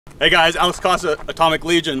Hey guys, Alex Costa, Atomic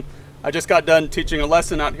Legion. I just got done teaching a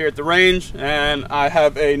lesson out here at the range, and I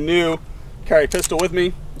have a new carry pistol with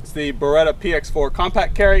me. It's the Beretta PX4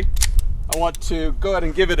 compact carry. I want to go ahead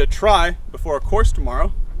and give it a try before a course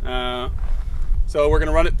tomorrow. So we're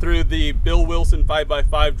gonna run it through the Bill Wilson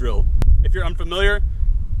 5x5 drill. If you're unfamiliar,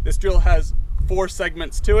 this drill has 4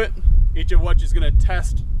 segments to it, each of which is gonna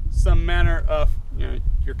test some manner of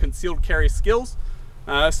your concealed carry skills.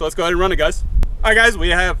 So let's go ahead and run it, guys. All right, guys, we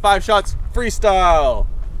have 5 shots freestyle.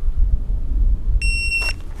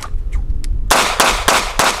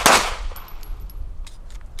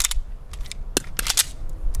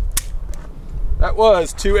 That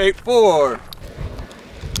was 284.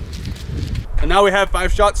 And now we have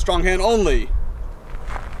 5 shots strong hand only.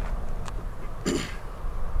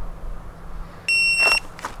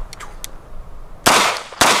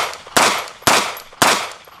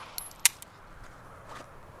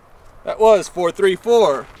 That was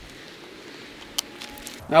 434.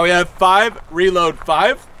 Now we have 5 reload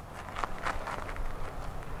 5.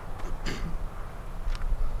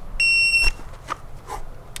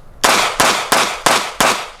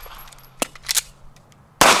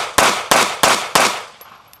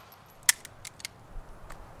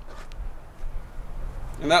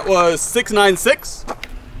 And that was 696.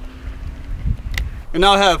 And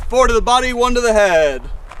now I have 4 to the body, 1 to the head.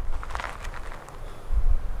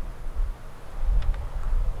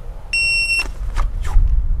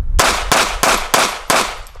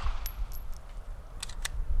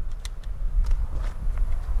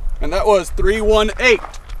 And that was 318. All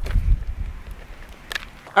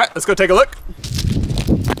right, let's go take a look.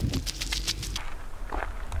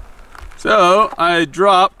 So I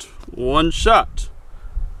dropped 1 shot.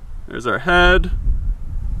 There's our head.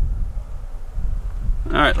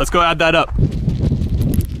 All right, let's go add that up.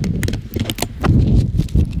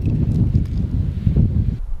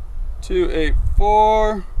 Two,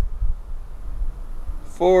 8-4,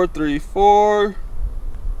 4-3-4,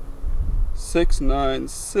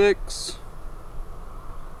 696,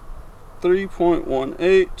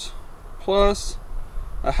 3.18 plus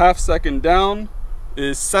a half second down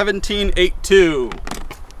is 1782.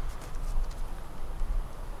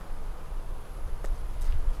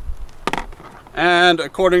 And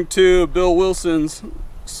according to Bill Wilson's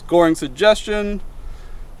scoring suggestion,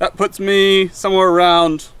 that puts me somewhere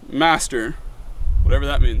around master, whatever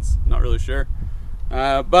that means, not really sure.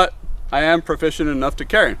 But I am proficient enough to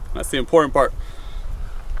carry. That's the important part.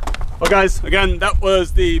 Well guys, again, that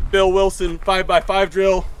was the Bill Wilson 5x5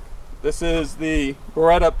 drill. This is the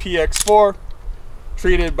Beretta PX4,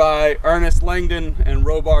 treated by Ernest Langdon and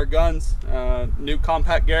Robar guns, new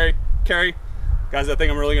compact carry. Guys, I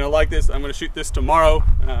think I'm really gonna like this. I'm gonna shoot this tomorrow,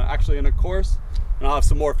 actually in a course, and I'll have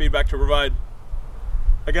some more feedback to provide.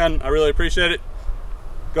 Again, I really appreciate it.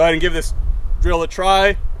 Go ahead and give this drill a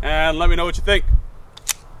try, and let me know what you think.